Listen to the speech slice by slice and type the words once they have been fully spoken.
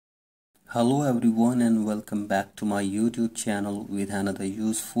Hello everyone and welcome back to my YouTube channel with another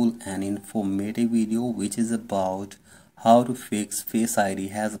useful and informative video which is about how to fix Face ID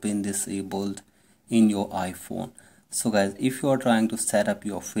has been disabled in your iPhone. So guys, if you are trying to set up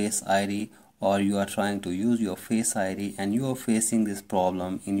your Face ID or you are trying to use your Face ID and you are facing this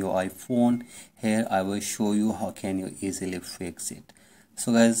problem in your iPhone, here I will show you how can you easily fix it.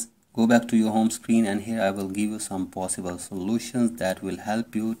 So guys, go back to your home screen and here I will give you some possible solutions that will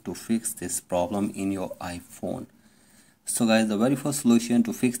help you to fix this problem in your iPhone. So guys, the very first solution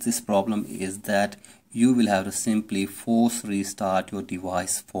to fix this problem is that you will have to simply force restart your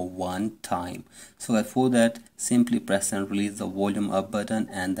device for one time. So guys, for that, simply press and release the volume up button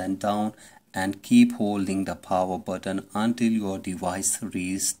and then down and keep holding the power button until your device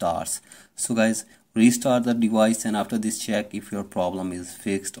restarts. So guys, restart the device and after this check if your problem is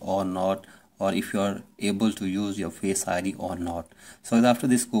fixed or not, or if you are able to use your Face ID or not. So after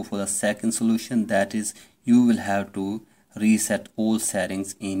this, go for the second solution, that is you will have to reset all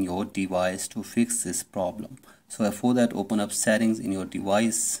settings in your device to fix this problem. So for that, open up settings in your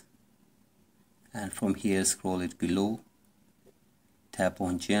device and from here scroll it below, tap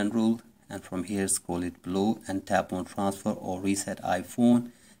on general and from here scroll it below and tap on transfer or reset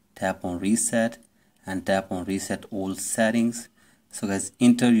iPhone, tap on reset and tap on reset all settings. So guys,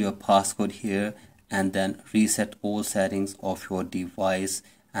 enter your passcode here and then reset all settings of your device,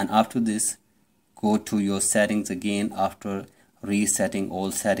 and after this go to your settings again after resetting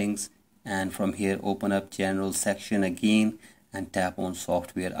all settings and from here open up general section again and tap on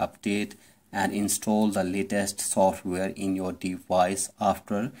software update and install the latest software in your device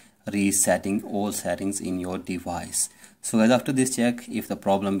after resetting all settings in your device. So guys, after this check if the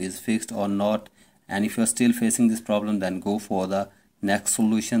problem is fixed or not, and if you're still facing this problem, then go for the next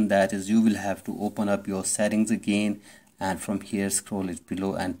solution, that is you will have to open up your settings again and from here scroll it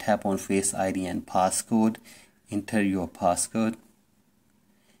below and tap on Face ID and passcode, enter your passcode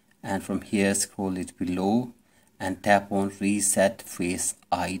and from here scroll it below and tap on reset Face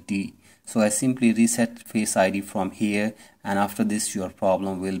ID. So I simply reset Face ID from here and after this your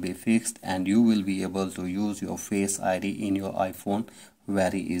problem will be fixed and you will be able to use your Face ID in your iPhone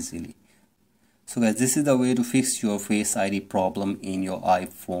very easily. So guys, this is the way to fix your Face ID problem in your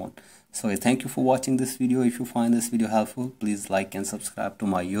iPhone. So thank you for watching this video. If you find this video helpful, please like and subscribe to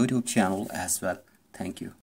my YouTube channel as well. Thank you.